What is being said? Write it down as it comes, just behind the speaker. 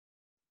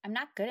I'm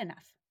not good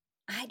enough.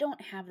 I don't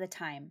have the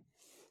time.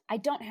 I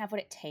don't have what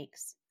it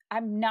takes.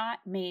 I'm not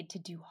made to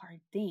do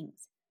hard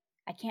things.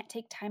 I can't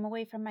take time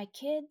away from my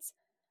kids.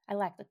 I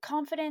lack the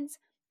confidence.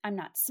 I'm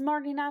not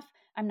smart enough.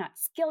 I'm not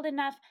skilled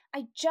enough.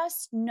 I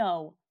just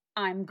know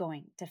I'm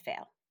going to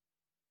fail.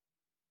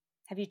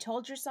 Have you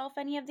told yourself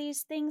any of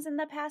these things in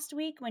the past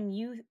week when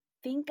you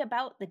think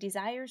about the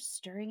desires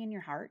stirring in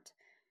your heart?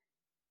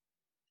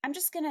 I'm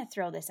just going to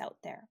throw this out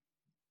there.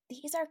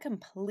 These are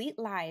complete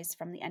lies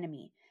from the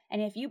enemy.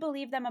 And if you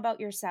believe them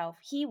about yourself,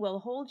 he will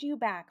hold you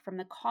back from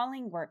the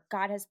calling work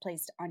God has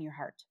placed on your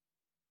heart.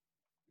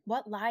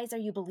 What lies are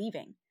you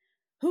believing?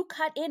 Who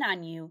cut in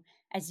on you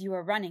as you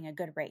are running a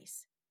good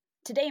race?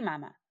 Today,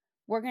 Mama,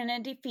 we're going to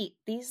defeat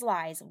these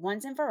lies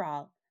once and for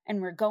all,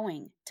 and we're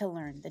going to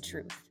learn the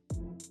truth.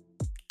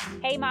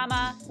 Hey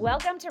Mama,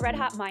 welcome to Red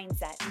Hot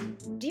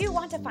Mindset. Do you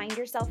want to find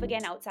yourself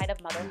again outside of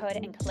motherhood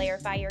and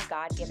clarify your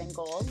God-given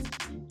goals?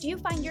 Do you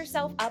find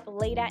yourself up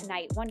late at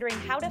night wondering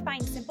how to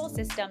find simple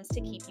systems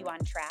to keep you on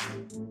track?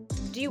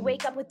 Do you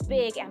wake up with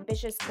big,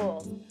 ambitious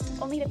goals,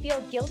 only to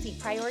feel guilty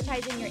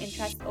prioritizing your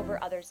interests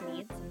over others'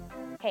 needs?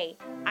 Hey,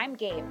 I'm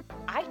Gabe.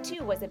 I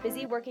too was a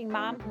busy working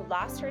mom who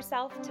lost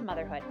herself to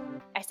motherhood.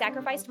 I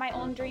sacrificed my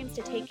own dreams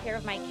to take care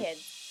of my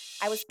kids.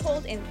 I was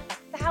pulled in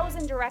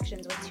 1,000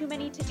 directions with too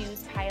many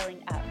to-dos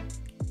piling up.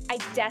 I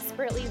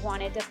desperately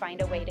wanted to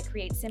find a way to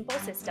create simple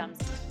systems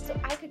so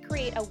I could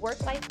create a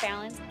work-life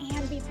balance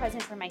and be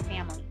present for my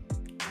family.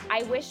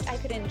 I wished I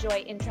could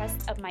enjoy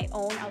interests of my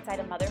own outside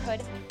of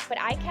motherhood, but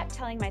I kept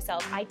telling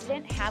myself I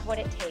didn't have what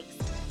it takes,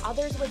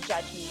 others would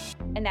judge me,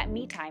 and that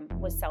me time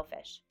was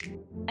selfish.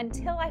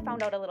 Until I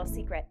found out a little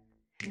secret.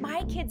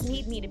 My kids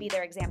need me to be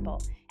their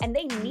example, and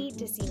they need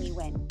to see me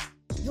win.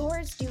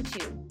 Yours do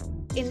too.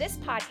 In this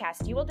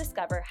podcast, you will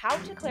discover how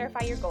to clarify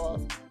your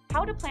goals,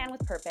 how to plan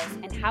with purpose,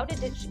 and how to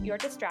ditch your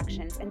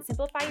distractions and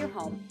simplify your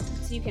home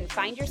so you can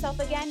find yourself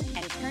again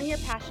and turn your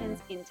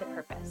passions into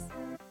purpose.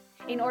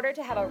 In order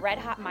to have a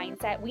red-hot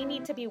mindset, we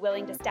need to be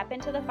willing to step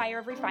into the fire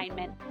of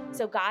refinement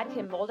so God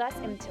can mold us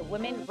into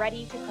women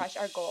ready to crush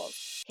our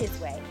goals His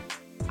way.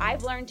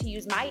 I've learned to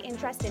use my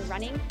interest in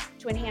running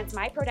to enhance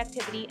my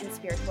productivity and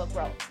spiritual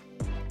growth.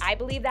 I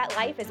believe that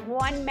life is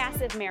one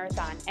massive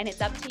marathon, and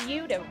it's up to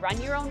you to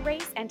run your own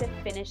race and to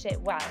finish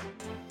it well.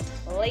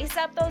 Lace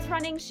up those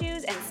running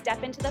shoes and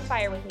step into the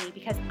fire with me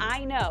because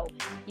I know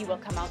you will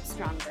come out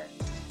stronger.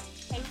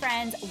 Hey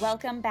friends,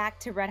 welcome back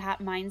to Red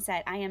Hot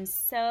Mindset. I am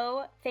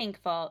so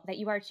thankful that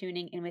you are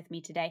tuning in with me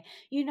today.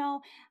 You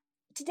know,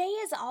 today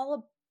is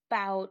all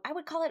about, I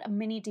would call it a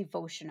mini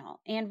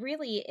devotional, and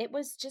really it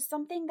was just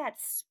something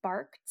that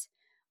sparked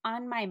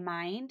on my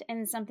mind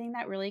and something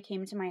that really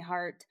came to my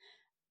heart.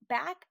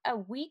 Back a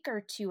week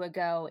or two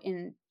ago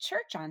in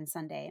church on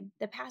Sunday,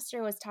 the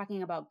pastor was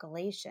talking about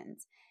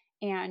Galatians,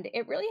 and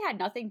it really had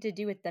nothing to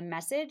do with the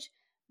message,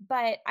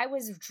 but I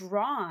was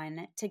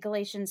drawn to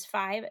Galatians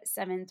 5,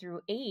 7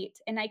 through 8,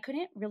 and I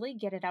couldn't really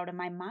get it out of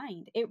my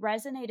mind. It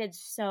resonated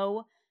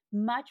so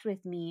much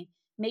with me,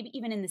 maybe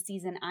even in the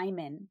season I'm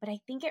in, but I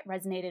think it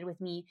resonated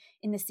with me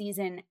in the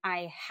season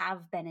I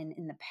have been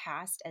in the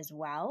past as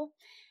well.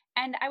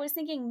 And I was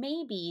thinking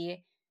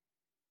maybe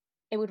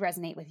it would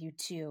resonate with you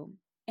too.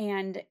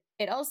 And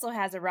it also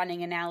has a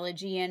running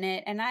analogy in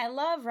it. And I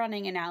love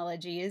running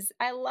analogies.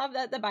 I love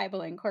that the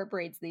Bible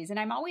incorporates these. And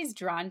I'm always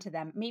drawn to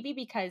them, maybe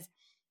because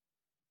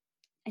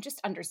I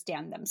just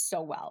understand them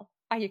so well.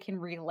 I can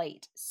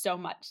relate so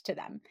much to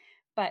them.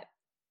 But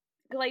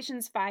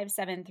Galatians 5,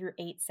 7 through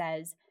 8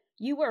 says,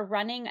 "You were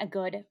running a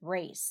good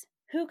race.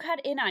 Who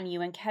cut in on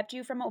you and kept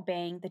you from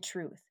obeying the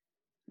truth?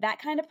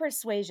 That kind of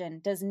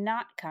persuasion does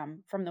not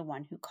come from the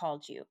one who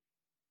called you."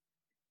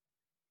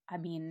 I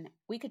mean,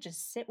 we could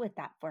just sit with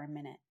that for a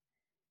minute.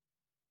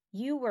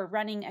 You were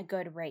running a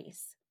good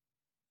race.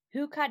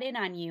 Who cut in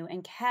on you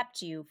and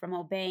kept you from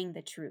obeying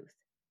the truth?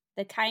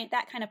 That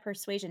kind of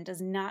persuasion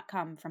does not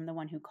come from the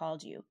one who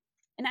called you.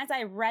 And as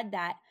I read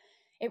that,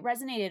 it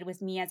resonated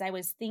with me as I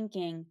was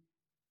thinking,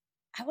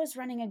 I was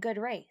running a good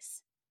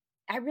race.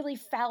 I really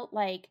felt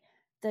like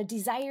the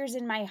desires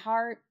in my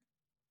heart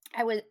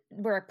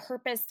were a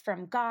purpose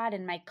from God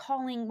and my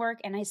calling work,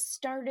 and I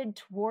started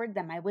toward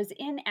them. I was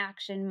in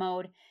action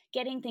mode,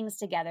 getting things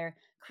together,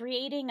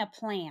 creating a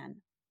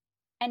plan,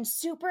 and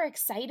super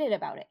excited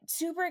about it,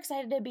 super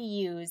excited to be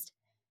used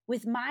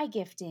with my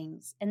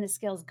giftings and the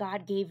skills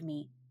God gave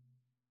me.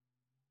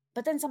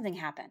 But then something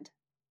happened.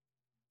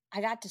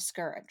 I got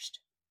discouraged.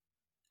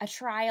 A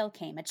trial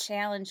came, a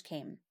challenge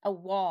came, a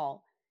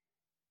wall,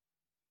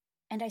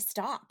 and I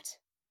stopped.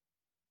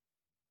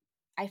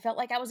 I felt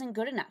like I wasn't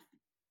good enough.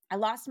 I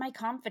lost my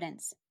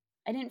confidence.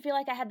 I didn't feel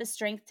like I had the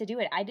strength to do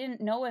it. I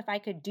didn't know if I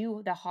could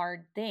do the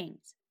hard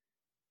things.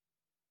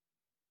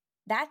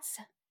 That's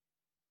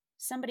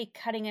somebody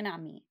cutting in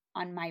on me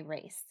on my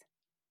race,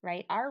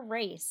 right? Our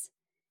race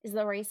is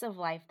the race of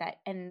life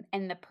and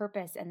the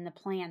purpose and the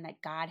plan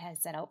that God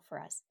has set out for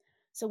us.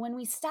 So when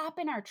we stop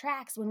in our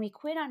tracks, when we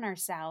quit on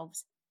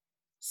ourselves,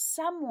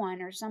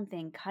 someone or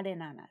something cut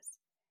in on us.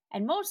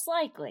 And most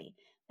likely,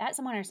 that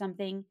someone or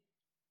something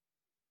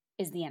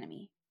is the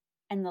enemy.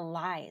 and the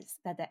lies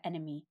that the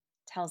enemy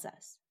tells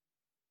us.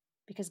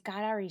 Because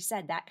God already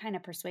said that kind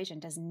of persuasion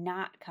does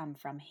not come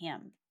from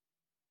him.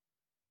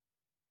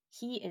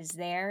 He is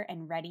there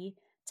and ready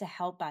to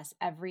help us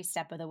every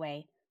step of the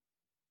way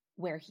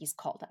where he's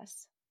called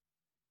us.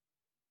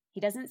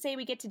 He doesn't say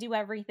we get to do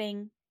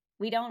everything.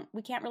 We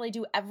can't really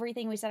do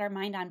everything we set our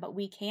mind on, but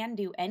we can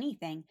do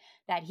anything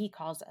that he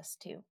calls us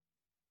to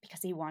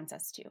because he wants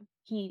us to.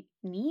 He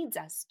needs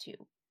us to.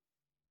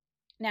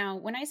 Now,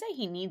 when I say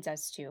he needs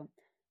us to,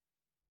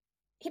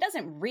 he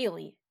doesn't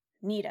really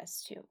need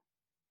us to,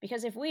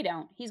 because if we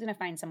don't, he's going to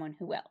find someone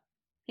who will.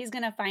 He's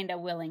going to find a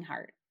willing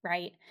heart,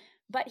 right?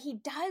 But he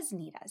does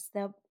need us.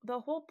 The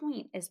whole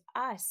point is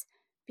us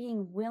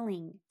being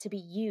willing to be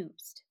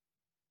used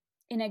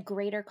in a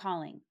greater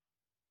calling.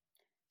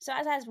 So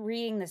as I was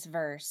reading this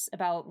verse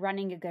about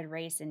running a good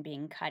race and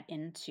being cut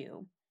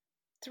into,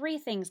 3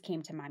 things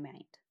came to my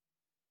mind.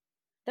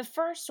 The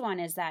first one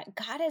is that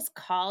God has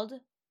called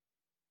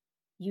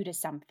you to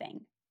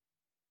something.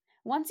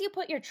 Once you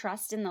put your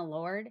trust in the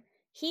Lord,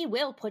 he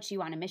will put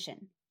you on a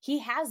mission. He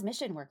has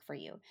mission work for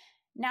you.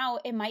 Now,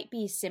 it might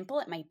be simple,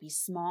 it might be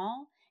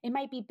small, it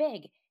might be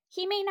big.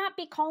 He may not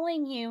be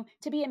calling you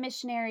to be a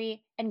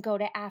missionary and go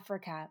to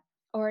Africa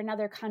or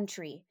another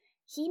country.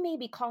 He may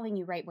be calling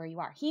you right where you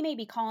are. He may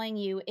be calling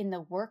you in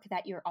the work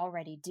that you're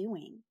already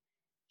doing.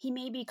 He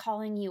may be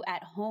calling you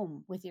at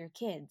home with your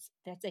kids.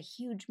 That's a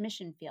huge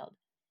mission field.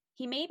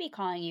 He may be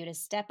calling you to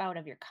step out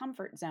of your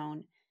comfort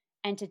zone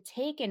and to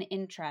take an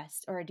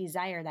interest or a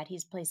desire that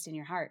he's placed in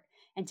your heart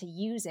and to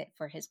use it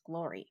for his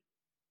glory.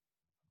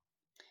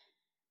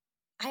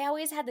 I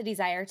always had the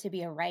desire to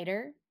be a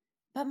writer,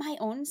 but my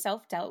own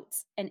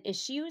self-doubts and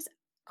issues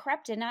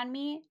crept in on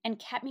me and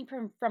kept me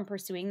from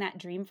pursuing that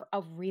dream for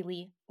a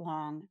really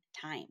long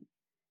time.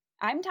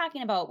 I'm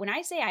talking about, when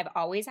I say I've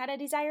always had a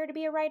desire to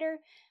be a writer,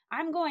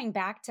 I'm going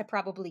back to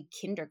probably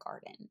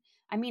kindergarten.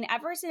 I mean,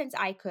 ever since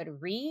I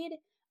could read,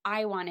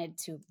 I wanted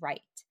to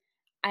write.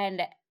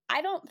 And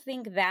I don't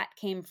think that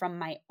came from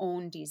my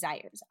own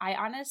desires. I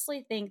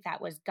honestly think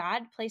that was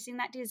God placing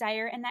that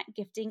desire and that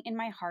gifting in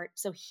my heart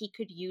so he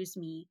could use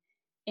me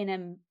in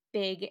a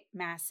big,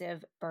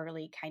 massive,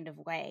 burly kind of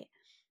way.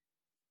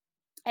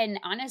 And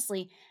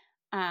honestly,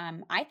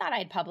 I thought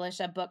I'd publish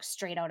a book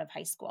straight out of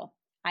high school.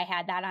 I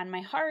had that on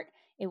my heart.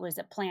 It was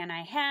a plan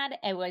I had.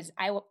 It was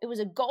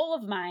a goal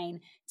of mine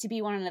to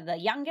be one of the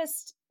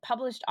youngest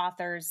published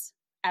authors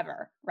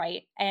ever,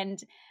 right?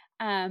 And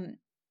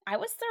I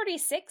was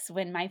 36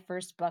 when my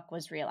first book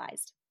was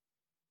realized.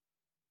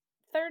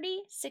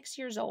 36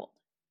 years old.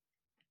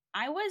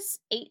 I was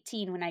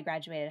 18 when I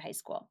graduated high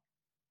school.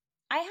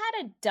 I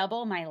had to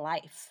double my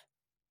life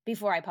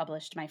before I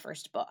published my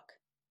first book.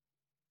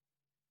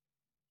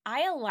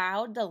 I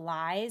allowed the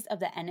lies of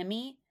the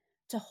enemy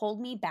to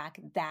hold me back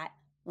that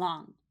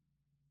long.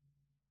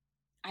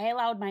 I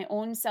allowed my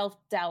own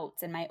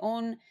self-doubts and my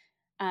own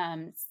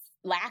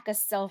lack of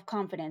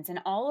self-confidence and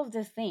all of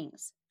the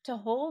things to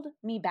hold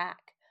me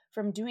back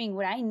from doing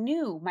what I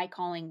knew my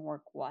calling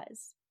work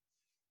was.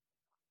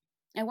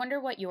 I wonder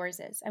what yours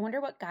is. I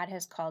wonder what God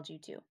has called you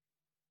to.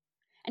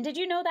 And did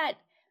you know that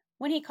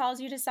when he calls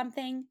you to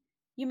something,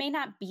 you may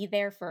not be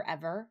there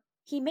forever?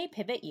 He may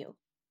pivot you.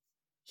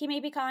 He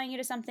may be calling you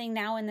to something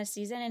now in this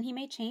season, and he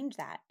may change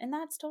that, and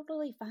that's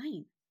totally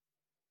fine.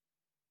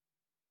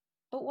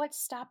 But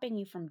what's stopping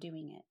you from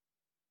doing it?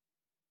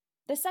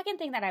 The second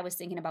thing that I was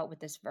thinking about with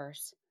this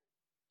verse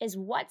is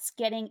what's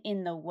getting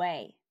in the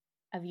way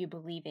of you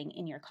believing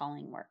in your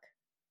calling work.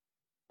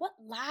 What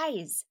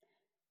lies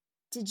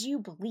did you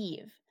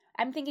believe?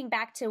 I'm thinking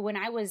back to when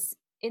I was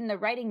in the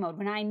writing mode,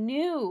 when I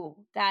knew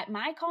that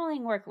my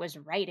calling work was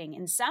writing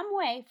in some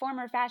way, form,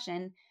 or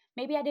fashion.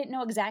 Maybe I didn't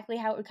know exactly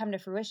how it would come to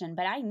fruition,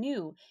 but I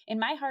knew in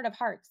my heart of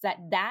hearts that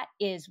that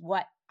is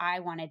what I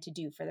wanted to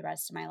do for the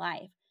rest of my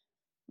life.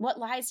 What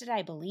lies did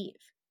I believe?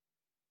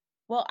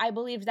 Well, I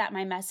believed that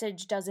my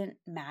message doesn't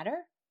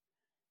matter.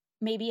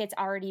 Maybe it's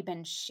already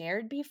been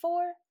shared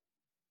before.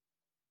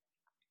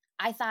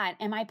 I thought,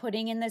 am I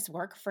putting in this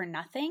work for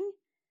nothing?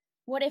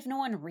 What if no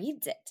one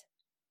reads it?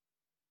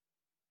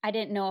 I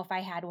didn't know if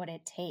I had what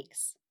it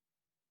takes.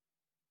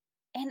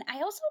 And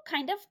I also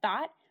kind of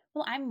thought,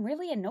 well, I'm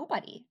really a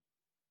nobody.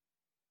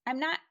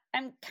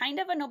 I'm kind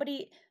of a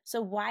nobody,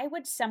 so why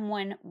would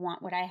someone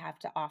want what I have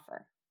to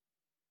offer?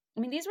 I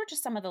mean, these were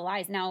just some of the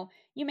lies. Now,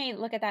 you may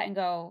look at that and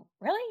go,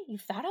 really? You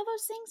thought all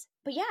those things?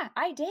 But yeah,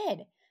 I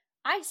did.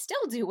 I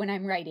still do when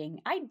I'm writing.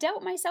 I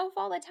doubt myself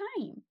all the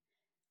time.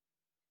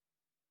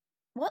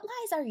 What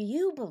lies are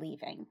you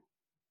believing?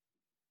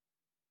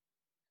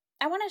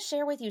 I want to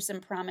share with you some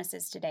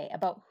promises today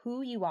about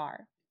who you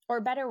are, or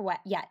better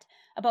yet,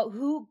 about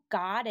who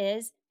God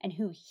is and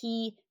who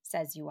he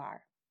says you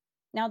are.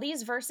 Now,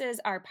 these verses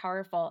are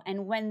powerful,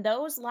 and when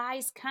those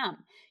lies come,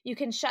 you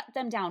can shut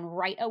them down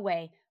right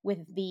away with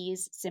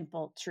these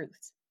simple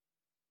truths.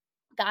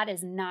 God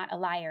is not a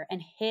liar,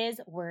 and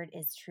his word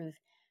is truth.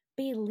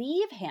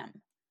 Believe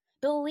him.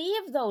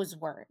 Believe those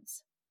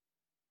words.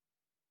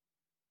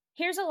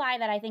 Here's a lie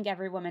that I think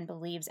every woman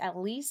believes at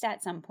least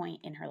at some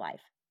point in her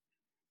life.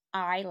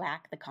 I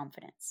lack the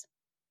confidence.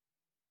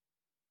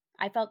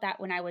 I felt that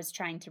when I was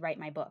trying to write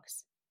my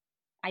books.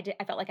 I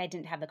felt like I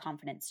didn't have the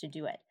confidence to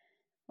do it.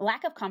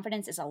 Lack of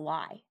confidence is a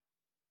lie.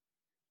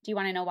 Do you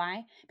want to know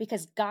why?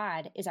 Because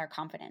God is our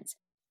confidence.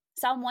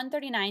 Psalm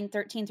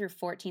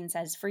 139:13-14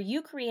 says, "For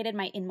you created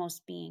my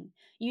inmost being.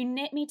 You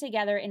knit me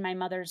together in my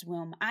mother's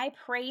womb. I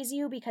praise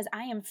you because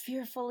I am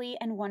fearfully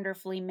and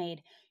wonderfully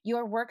made.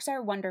 Your works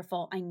are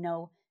wonderful. I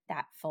know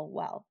that full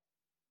well."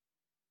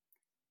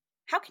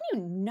 How can you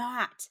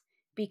not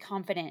be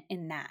confident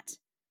in that?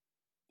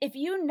 If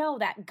you know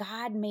that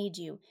God made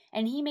you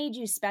and he made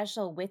you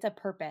special with a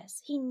purpose,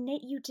 he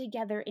knit you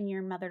together in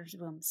your mother's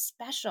womb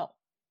special,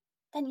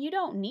 then you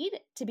don't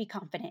need to be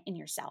confident in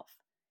yourself.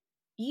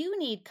 You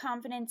need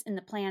confidence in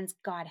the plans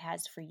God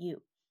has for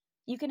you.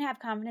 You can have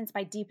confidence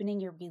by deepening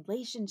your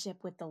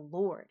relationship with the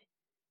Lord.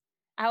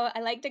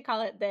 I like to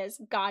call it this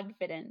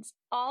Godfidence.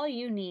 All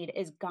you need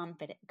is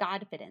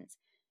Godfidence.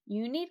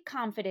 You need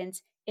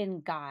confidence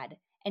in God,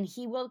 and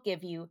he will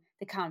give you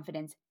the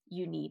confidence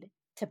you need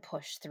to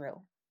push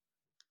through.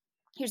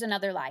 Here's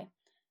another lie.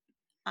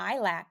 I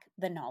lack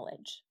the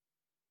knowledge.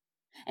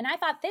 And I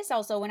thought this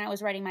also when I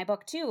was writing my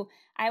book too.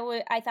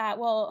 I thought,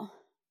 well,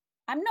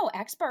 I'm no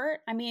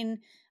expert. I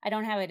mean, I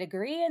don't have a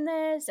degree in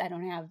this. I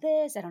don't have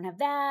this. I don't have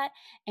that.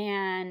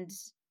 And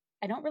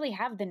I don't really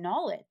have the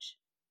knowledge.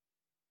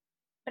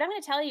 But I'm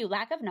going to tell you,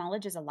 lack of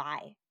knowledge is a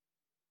lie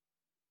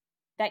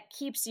that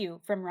keeps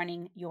you from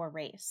running your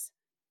race.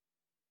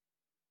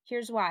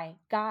 Here's why.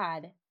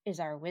 God is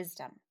our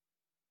wisdom.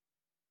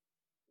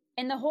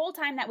 In the whole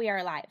time that we are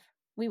alive,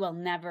 we will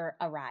never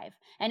arrive.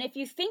 And if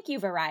you think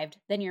you've arrived,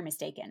 then you're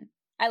mistaken.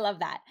 I love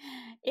that.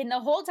 In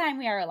the whole time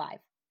we are alive,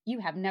 you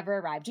have never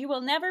arrived. You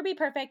will never be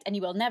perfect and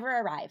you will never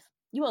arrive.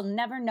 You will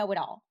never know it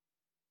all.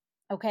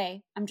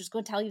 Okay? I'm just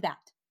going to tell you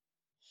that.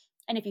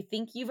 And if you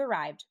think you've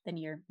arrived, then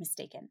you're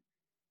mistaken.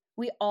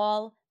 We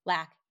all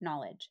lack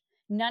knowledge.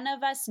 None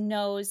of us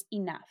knows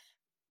enough.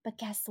 But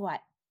guess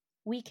what?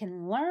 We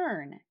can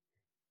learn.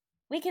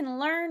 We can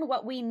learn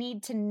what we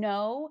need to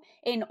know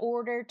in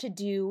order to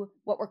do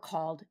what we're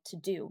called to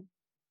do.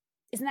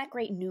 Isn't that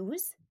great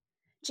news?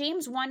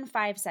 James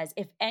 1:5 says,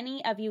 "If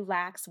any of you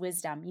lacks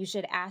wisdom, you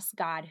should ask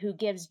God, who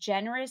gives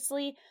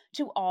generously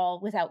to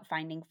all without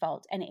finding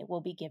fault, and it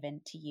will be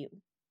given to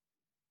you."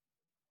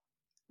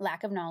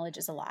 Lack of knowledge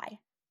is a lie.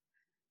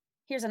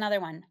 Here's another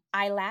one.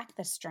 I lack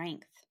the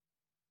strength.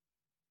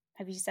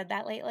 Have you said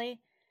that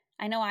lately?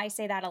 I know I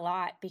say that a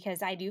lot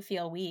because I do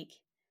feel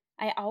weak.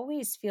 I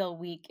always feel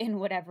weak in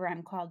whatever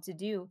I'm called to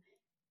do.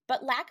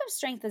 But lack of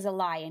strength is a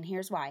lie, and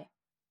here's why.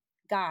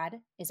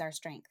 God is our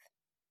strength.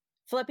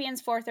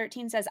 Philippians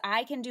 4:13 says,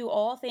 "I can do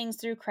all things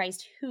through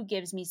Christ who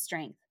gives me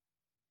strength."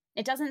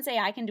 It doesn't say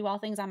I can do all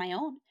things on my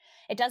own.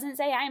 It doesn't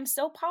say I am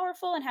so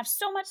powerful and have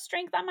so much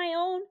strength on my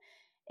own.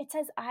 It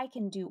says I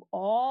can do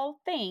all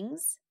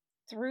things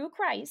through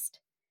Christ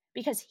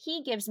because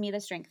he gives me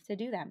the strength to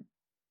do them.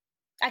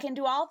 I can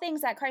do all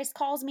things that Christ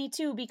calls me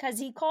to because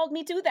he called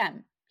me to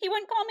them. He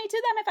wouldn't call me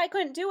to them if I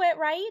couldn't do it,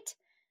 right?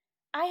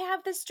 I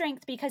have the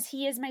strength because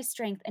he is my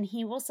strength and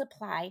he will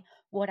supply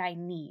what I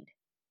need.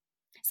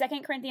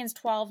 2 Corinthians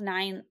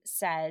 12:9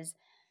 says,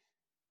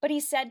 "But he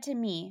said to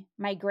me,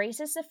 my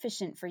grace is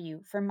sufficient for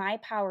you, for my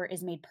power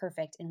is made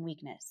perfect in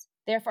weakness.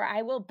 Therefore,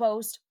 I will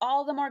boast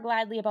all the more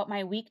gladly about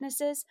my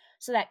weaknesses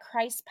so that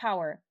Christ's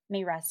power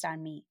may rest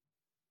on me."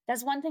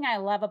 That's one thing I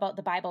love about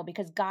the Bible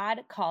because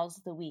God calls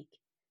the weak.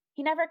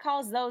 He never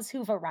calls those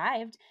who've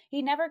arrived.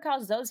 He never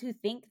calls those who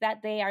think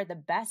that they are the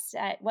best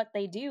at what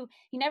they do.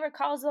 He never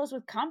calls those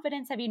with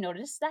confidence. Have you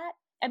noticed that?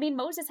 I mean,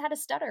 Moses had a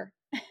stutter.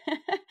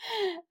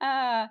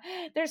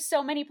 There's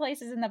so many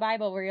places in the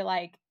Bible where you're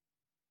like,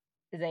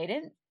 they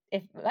did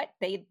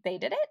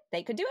it?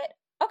 They could do it?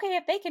 Okay,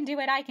 if they can do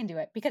it, I can do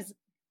it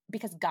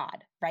because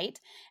God, right?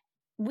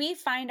 We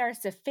find our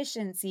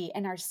sufficiency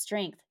and our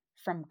strength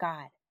from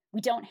God.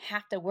 We don't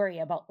have to worry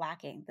about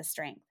lacking the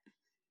strength.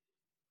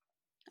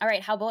 All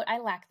right, how about I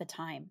lack the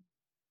time?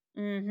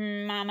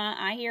 Mama,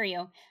 I hear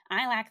you.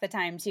 I lack the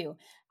time too.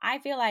 I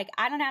feel like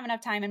I don't have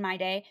enough time in my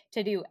day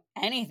to do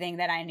anything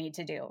that I need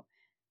to do.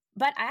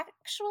 But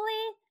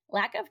actually,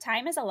 lack of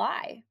time is a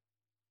lie.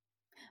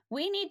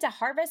 We need to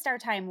harvest our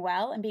time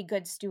well and be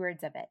good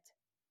stewards of it.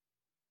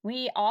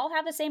 We all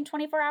have the same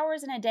 24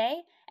 hours in a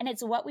day, and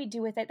it's what we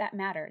do with it that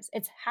matters.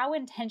 It's how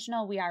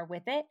intentional we are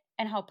with it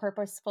and how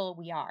purposeful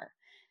we are.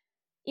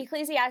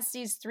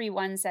 Ecclesiastes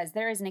 3:1 says,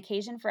 "There is an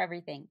occasion for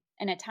everything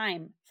and a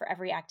time for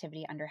every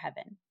activity under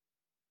heaven."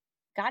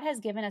 God has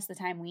given us the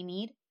time we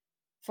need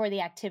for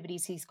the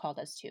activities he's called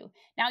us to.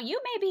 Now,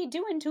 you may be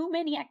doing too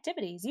many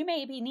activities. You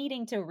may be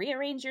needing to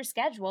rearrange your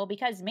schedule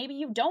because maybe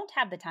you don't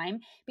have the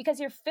time because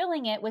you're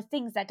filling it with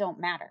things that don't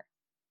matter.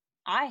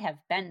 I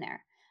have been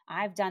there.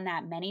 I've done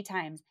that many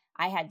times.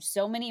 I had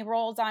so many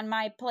roles on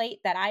my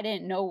plate that I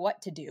didn't know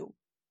what to do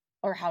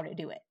or how to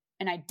do it.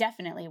 And I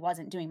definitely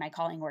wasn't doing my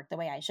calling work the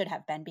way I should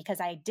have been because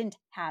I didn't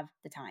have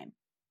the time.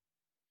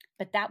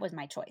 But that was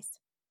my choice.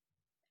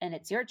 And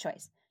it's your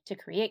choice to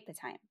create the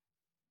time.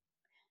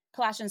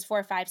 Colossians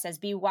 4:5 says,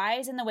 be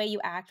wise in the way you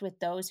act with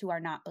those who are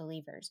not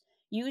believers.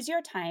 Use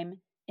your time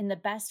in the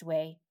best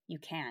way you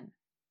can.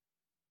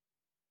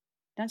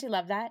 Don't you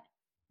love that?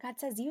 God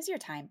says, use your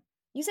time.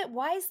 Use it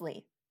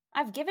wisely.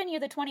 I've given you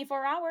the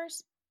 24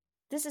 hours.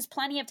 This is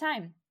plenty of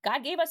time.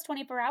 God gave us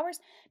 24 hours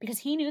because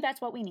he knew that's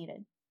what we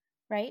needed,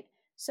 right?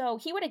 So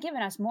he would have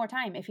given us more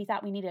time if he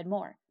thought we needed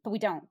more, but we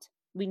don't.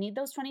 We need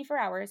those 24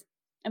 hours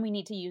and we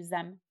need to use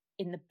them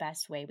in the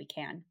best way we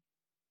can.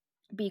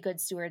 Be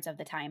good stewards of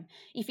the time.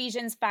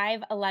 Ephesians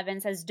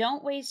 5:11 says,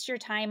 don't waste your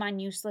time on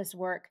useless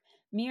work,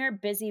 mere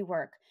busy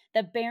work,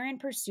 the barren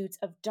pursuits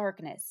of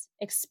darkness.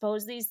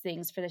 Expose these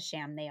things for the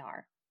sham they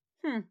are.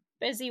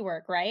 Busy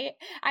work, right?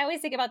 I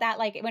always think about that.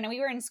 Like when we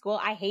were in school,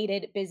 I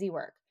hated busy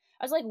work.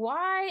 I was like,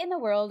 why in the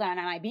world am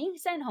I being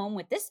sent home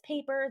with this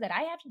paper that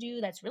I have to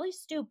do that's really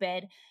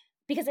stupid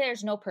because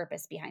there's no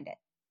purpose behind it?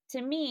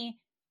 To me,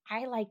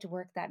 I liked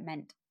work that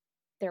meant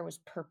there was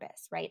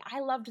purpose, right?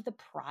 I loved the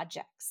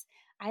projects.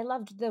 I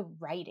loved the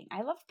writing.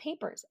 I loved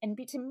papers. And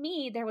to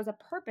me, there was a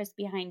purpose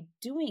behind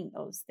doing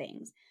those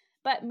things.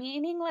 But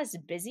meaningless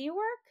busy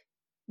work?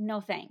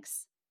 No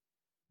thanks.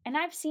 And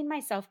I've seen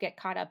myself get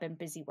caught up in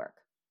busy work.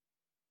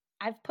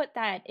 I've put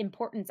that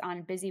importance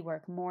on busy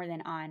work more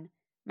than on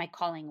my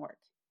calling work.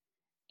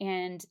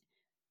 And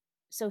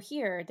so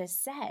here, this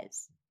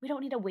says we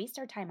don't need to waste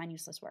our time on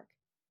useless work.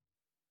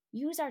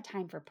 Use our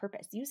time for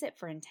purpose. Use it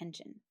for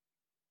intention.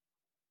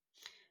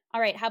 All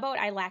right, how about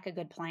I lack a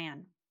good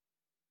plan?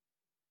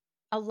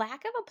 A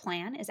lack of a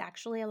plan is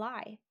actually a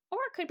lie, or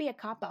it could be a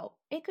cop-out.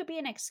 It could be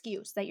an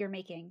excuse that you're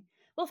making.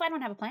 Well, if I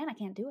don't have a plan, I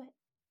can't do it,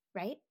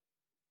 right?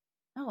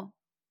 Oh,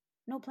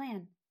 no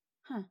plan.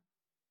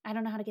 I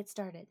don't know how to get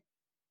started.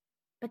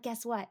 But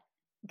guess what?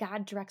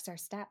 God directs our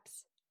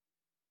steps.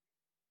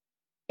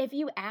 If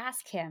you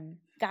ask him,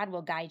 God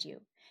will guide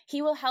you.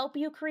 He will help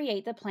you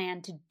create the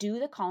plan to do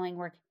the calling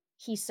work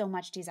he so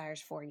much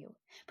desires for you.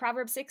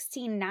 Proverbs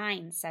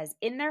 16:9 says,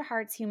 in their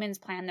hearts humans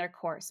plan their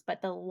course,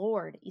 but the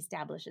Lord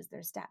establishes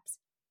their steps.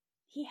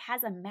 He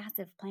has a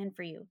massive plan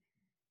for you.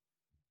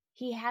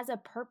 He has a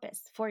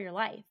purpose for your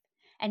life,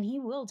 and he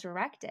will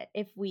direct it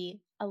if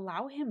we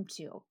allow him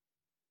to.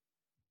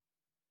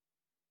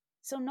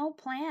 So no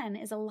plan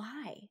is a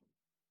lie.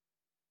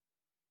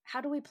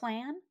 How do we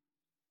plan?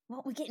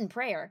 Well, we get in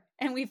prayer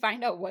and we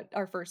find out what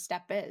our first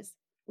step is.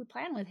 We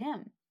plan with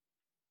him.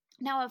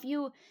 Now,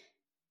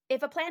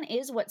 if a plan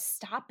is what's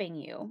stopping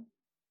you,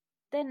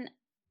 then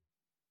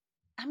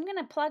I'm going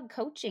to plug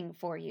coaching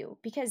for you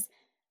because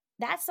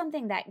that's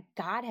something that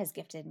God has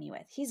gifted me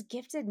with. He's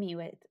gifted me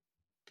with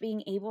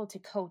being able to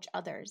coach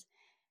others.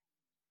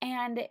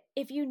 And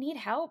if you need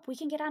help, we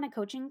can get on a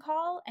coaching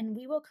call and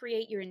we will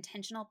create your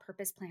intentional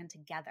purpose plan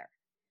together.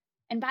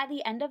 And by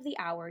the end of the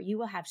hour, you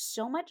will have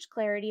so much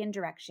clarity and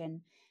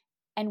direction.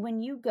 And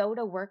when you go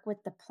to work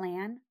with the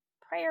plan,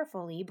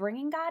 prayerfully,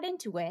 bringing God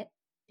into it,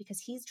 because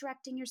he's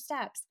directing your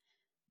steps,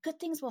 good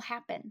things will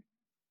happen.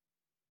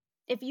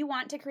 If you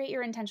want to create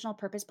your intentional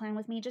purpose plan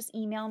with me, just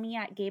email me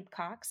at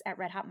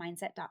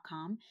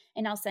gabecox@redhotmindset.com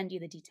and I'll send you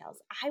the details.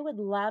 I would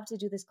love to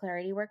do this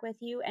clarity work with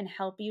you and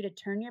help you to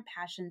turn your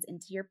passions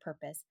into your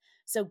purpose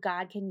so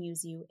God can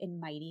use you in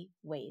mighty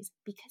ways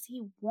because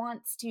he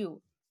wants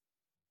to.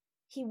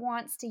 He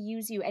wants to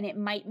use you, and it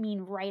might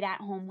mean right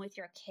at home with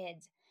your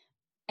kids.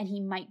 And he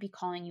might be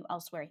calling you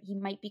elsewhere. He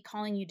might be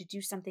calling you to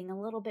do something a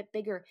little bit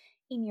bigger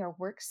in your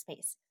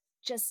workspace,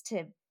 just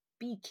to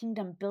be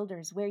kingdom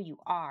builders where you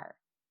are.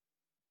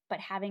 But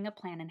having a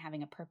plan and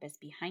having a purpose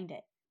behind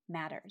it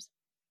matters.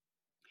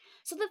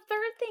 So the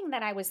third thing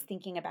that I was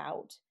thinking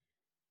about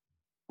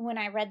when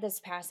I read this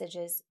passage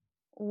is,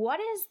 what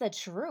is the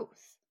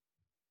truth?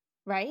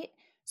 Right?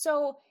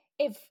 So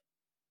if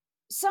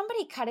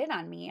somebody cut in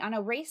on me on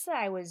a race that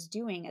I was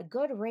doing, a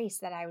good race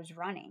that I was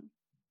running,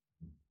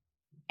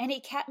 and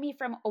it kept me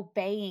from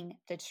obeying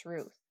the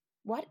truth.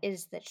 What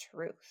is the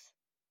truth?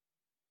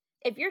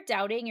 If you're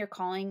doubting your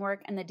calling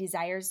work and the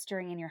desires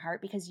stirring in your heart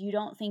because you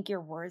don't think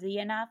you're worthy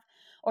enough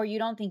or you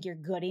don't think you're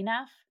good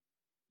enough,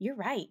 you're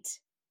right.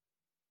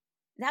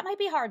 That might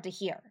be hard to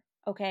hear,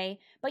 okay?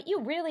 But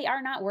you really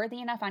are not worthy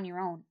enough on your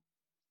own.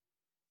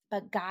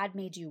 But God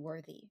made you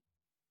worthy.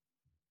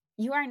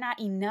 You are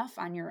not enough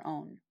on your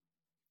own,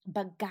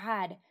 but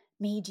God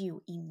made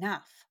you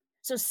enough.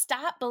 So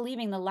stop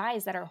believing the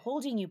lies that are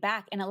holding you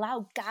back and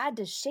allow God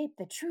to shape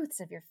the truths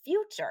of your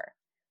future.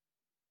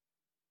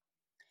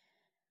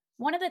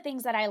 One of the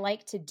things that I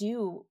like to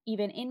do,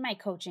 even in my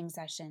coaching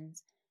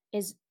sessions,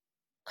 is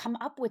come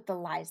up with the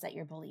lies that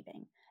you're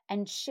believing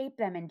and shape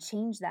them and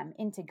change them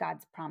into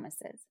God's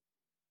promises.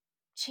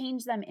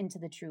 Change them into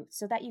the truth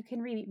so that you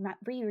can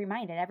be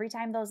reminded. Every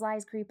time those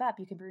lies creep up,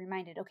 you can be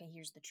reminded, okay,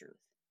 here's the truth.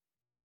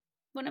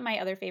 One of my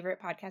other favorite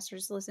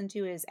podcasters to listen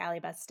to is Allie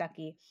Beth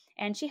Stuckey,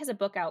 and she has a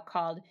book out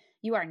called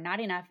You Are Not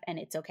Enough and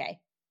It's Okay.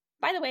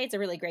 By the way, it's a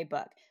really great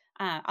book.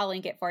 I'll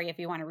link it for you if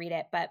you want to read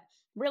it, but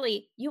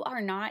really, you are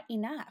not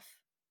enough.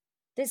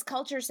 This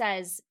culture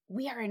says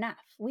we are enough.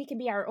 We can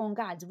be our own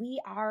gods.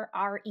 We are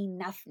our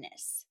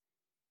enoughness.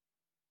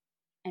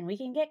 And we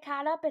can get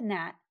caught up in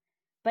that.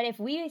 But if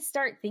we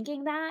start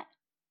thinking that,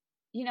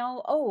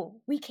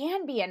 oh, we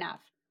can be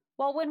enough.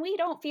 Well, when we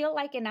don't feel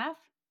like enough,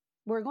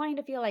 we're going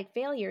to feel like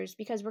failures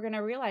because we're going to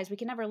realize we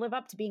can never live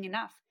up to being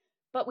enough.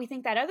 But we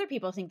think that other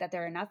people think that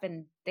they're enough,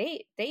 and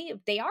they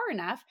are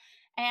enough.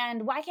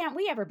 And why can't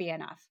we ever be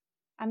enough?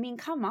 I mean,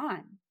 come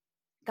on.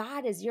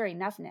 God is your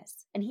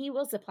enoughness, and he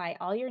will supply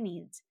all your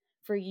needs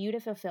for you to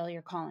fulfill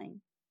your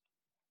calling.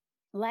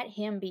 Let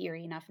him be your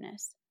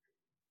enoughness.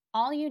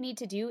 All you need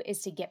to do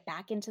is to get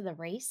back into the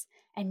race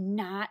and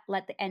not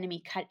let the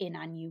enemy cut in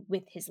on you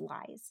with his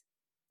lies.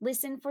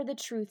 Listen for the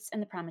truths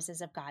and the promises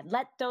of God.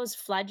 Let those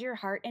flood your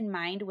heart and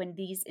mind when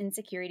these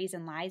insecurities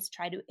and lies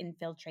try to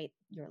infiltrate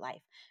your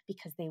life,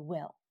 because they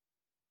will.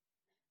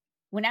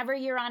 Whenever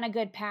you're on a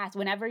good path,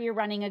 whenever you're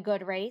running a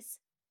good race,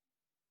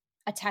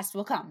 a test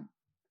will come.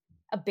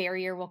 A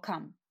barrier will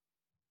come.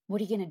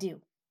 What are you going to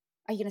do?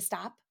 Are you going to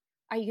stop?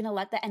 Are you going to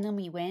let the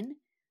enemy win?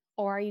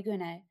 Or are you going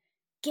to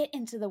get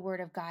into the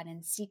word of God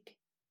and seek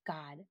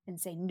God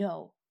and say,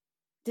 no,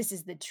 this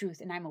is the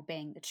truth and I'm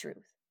obeying the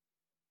truth?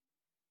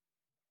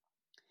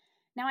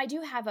 Now, I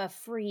do have a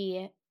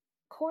free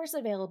course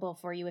available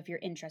for you if you're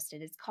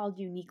interested. It's called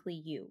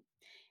Uniquely You.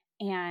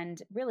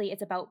 And really,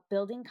 it's about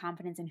building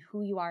confidence in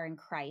who you are in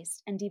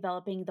Christ and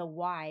developing the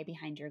why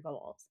behind your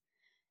goals.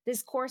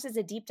 This course is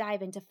a deep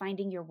dive into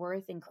finding your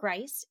worth in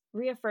Christ,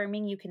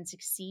 reaffirming you can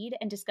succeed,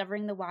 and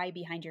discovering the why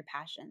behind your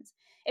passions.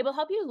 It will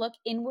help you look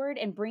inward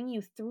and bring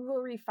you through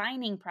a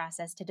refining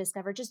process to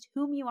discover just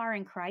whom you are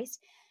in Christ.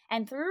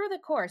 And through the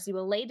course, you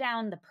will lay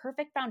down the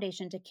perfect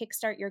foundation to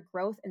kickstart your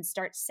growth and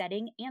start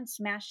setting and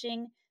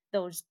smashing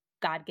those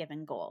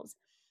God-given goals.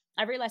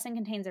 Every lesson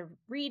contains a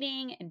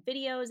reading and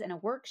videos and a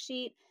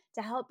worksheet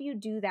to help you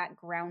do that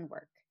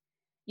groundwork.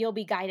 You'll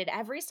be guided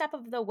every step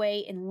of the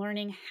way in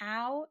learning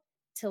how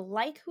to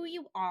like who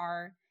you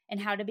are and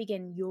how to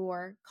begin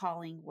your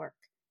calling work.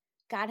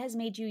 God has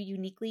made you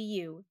uniquely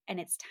you, and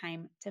it's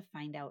time to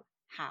find out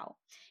how.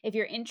 If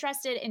you're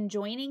interested in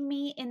joining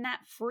me in that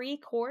free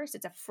course,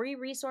 it's a free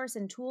resource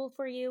and tool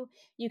for you.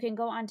 You can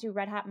go onto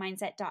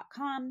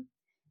redhotmindset.com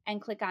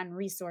and click on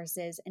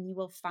resources, and you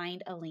will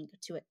find a link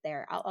to it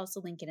there. I'll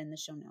also link it in the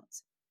show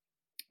notes.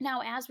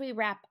 Now, as we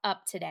wrap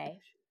up today,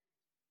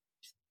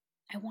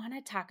 I want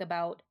to talk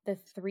about the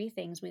 3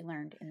 things we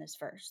learned in this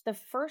verse. The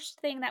first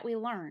thing that we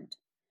learned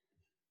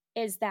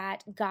is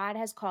that God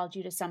has called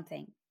you to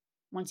something.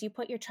 Once you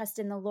put your trust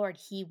in the Lord,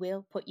 he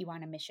will put you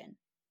on a mission.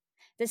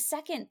 The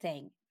second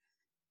thing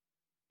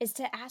is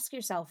to ask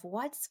yourself,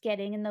 what's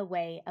getting in the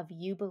way of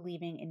you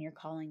believing in your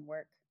calling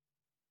work?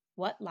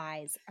 What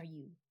lies are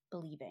you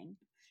believing?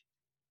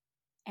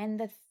 And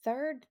the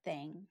third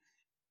thing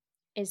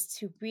is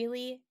to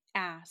really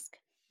ask,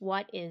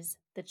 what is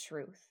the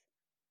truth?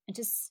 And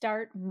to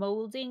start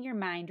molding your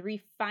mind,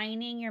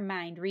 refining your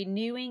mind,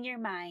 renewing your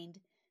mind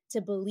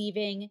to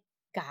believing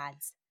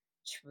God's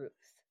truth.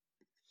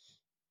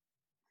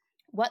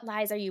 What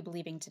lies are you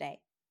believing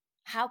today?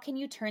 How can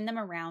you turn them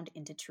around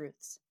into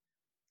truths?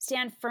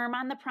 Stand firm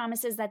on the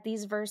promises that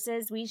these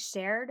verses we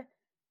shared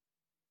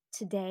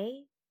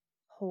today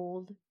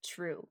hold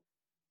true.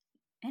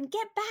 And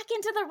get back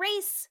into the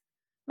race.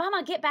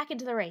 Mama, get back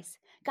into the race.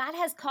 God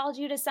has called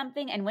you to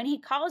something, and when he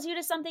calls you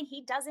to something,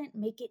 he doesn't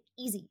make it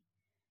easy.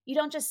 You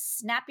don't just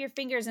snap your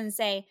fingers and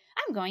say,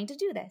 I'm going to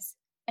do this,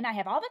 and I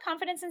have all the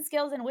confidence and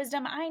skills and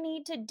wisdom I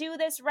need to do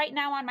this right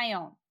now on my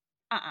own.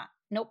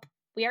 Nope.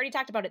 We already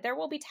talked about it. There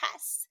will be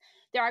tests.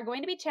 There are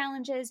going to be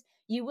challenges.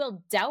 You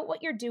will doubt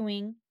what you're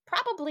doing,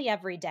 probably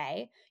every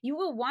day. You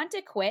will want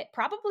to quit,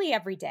 probably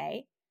every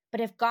day.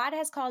 But if God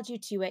has called you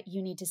to it,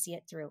 you need to see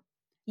it through.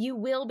 You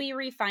will be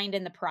refined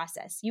in the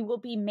process. You will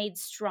be made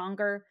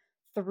stronger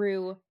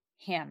through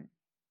him.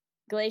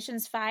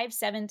 Galatians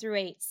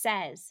 5:7-8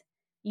 says,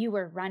 you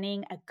were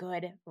running a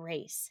good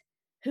race.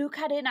 Who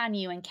cut in on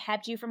you and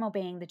kept you from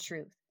obeying the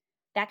truth?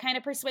 That kind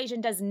of persuasion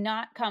does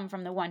not come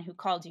from the one who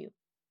called you.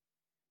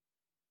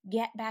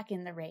 Get back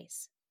in the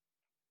race.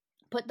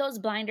 Put those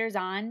blinders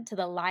on to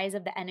the lies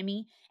of the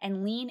enemy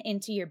and lean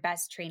into your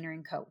best trainer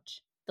and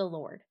coach, the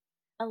Lord.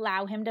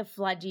 Allow him to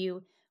flood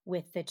you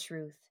with the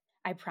truth.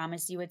 I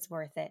promise you it's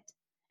worth it.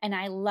 And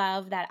I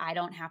love that I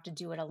don't have to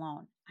do it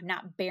alone. I'm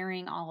not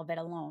bearing all of it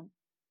alone.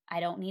 I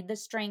don't need the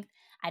strength.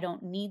 I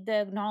don't need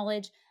the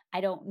knowledge.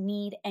 I don't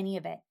need any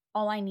of it.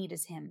 All I need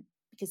is him,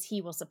 because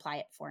he will supply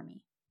it for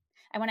me.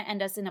 I want to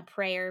end us in a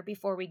prayer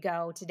before we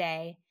go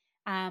today.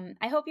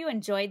 I hope you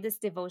enjoyed this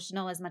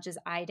devotional as much as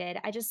I did.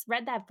 I just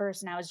read that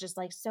verse and I was just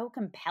like so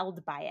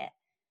compelled by it.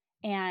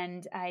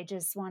 And I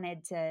just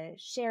wanted to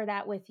share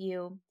that with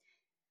you.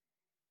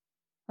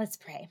 Let's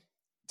pray.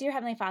 Dear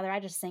Heavenly Father, I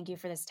just thank you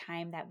for this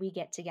time that we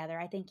get together.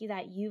 I thank you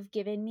that you've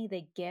given me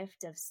the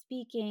gift of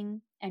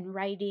speaking and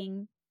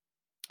writing.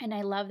 And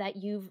I love that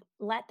you've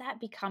let that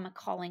become a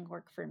calling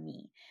work for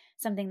me,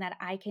 something that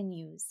I can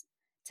use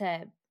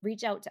to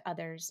reach out to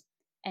others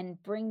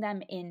and bring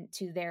them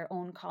into their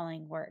own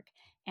calling work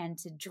and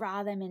to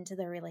draw them into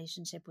the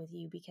relationship with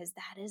you, because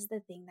that is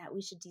the thing that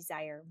we should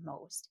desire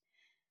most.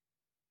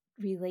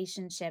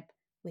 Relationship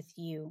with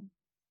you,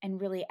 and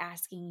really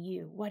asking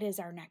you, what is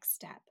our next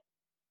step?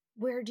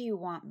 Where do you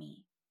want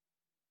me?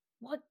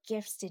 What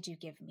gifts did you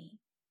give me?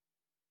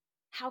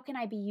 How can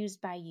I be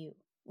used by you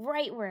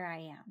right where I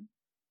am?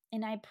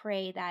 And I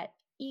pray that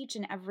each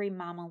and every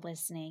mama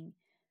listening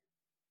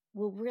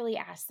will really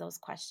ask those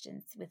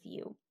questions with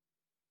you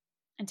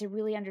and to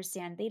really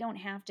understand they don't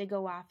have to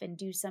go off and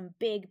do some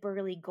big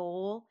burly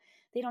goal.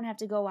 They don't have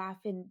to go off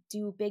and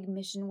do big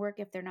mission work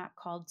if they're not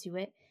called to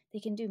it. They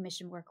can do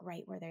mission work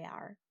right where they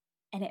are,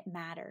 and it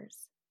matters.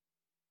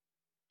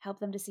 Help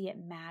them to see it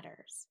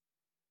matters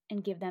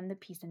and give them the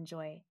peace and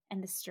joy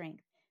and the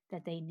strength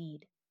that they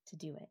need to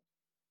do it.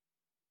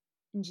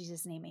 In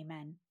Jesus' name,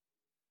 amen.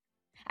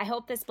 I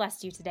hope this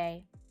blessed you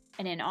today,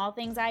 and in all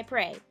things I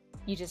pray,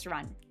 you just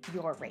run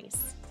your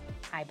race.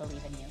 I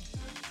believe in you.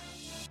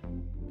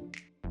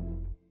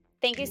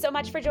 Thank you so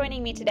much for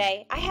joining me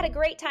today. I had a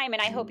great time,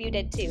 and I hope you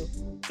did too.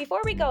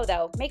 Before we go,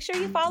 though, make sure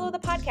you follow the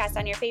podcast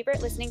on your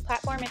favorite listening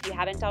platform if you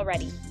haven't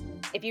already.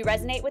 If you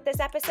resonate with this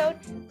episode,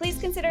 please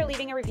consider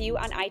leaving a review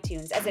on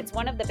iTunes, as it's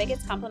one of the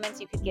biggest compliments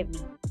you could give me.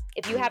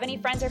 If you have any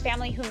friends or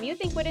family whom you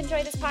think would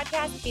enjoy this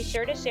podcast, be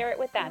sure to share it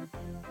with them.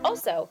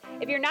 Also,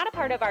 if you're not a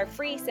part of our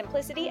free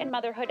Simplicity and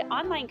Motherhood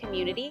online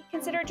community,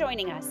 consider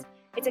joining us.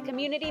 It's a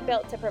community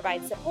built to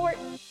provide support,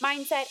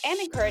 mindset, and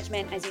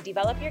encouragement as you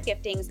develop your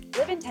giftings,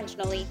 live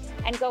intentionally,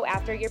 and go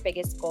after your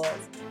biggest goals,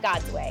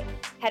 God's way.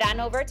 Head on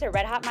over to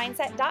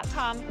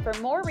redhotmindset.com for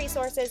more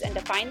resources and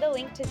to find the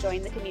link to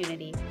join the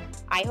community.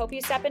 I hope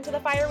you step into the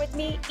fire with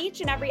me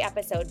each and every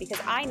episode, because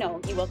I know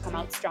you will come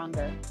out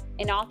stronger.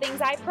 In all things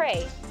I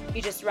pray,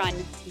 you just run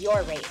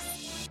your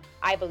race.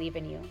 I believe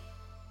in you.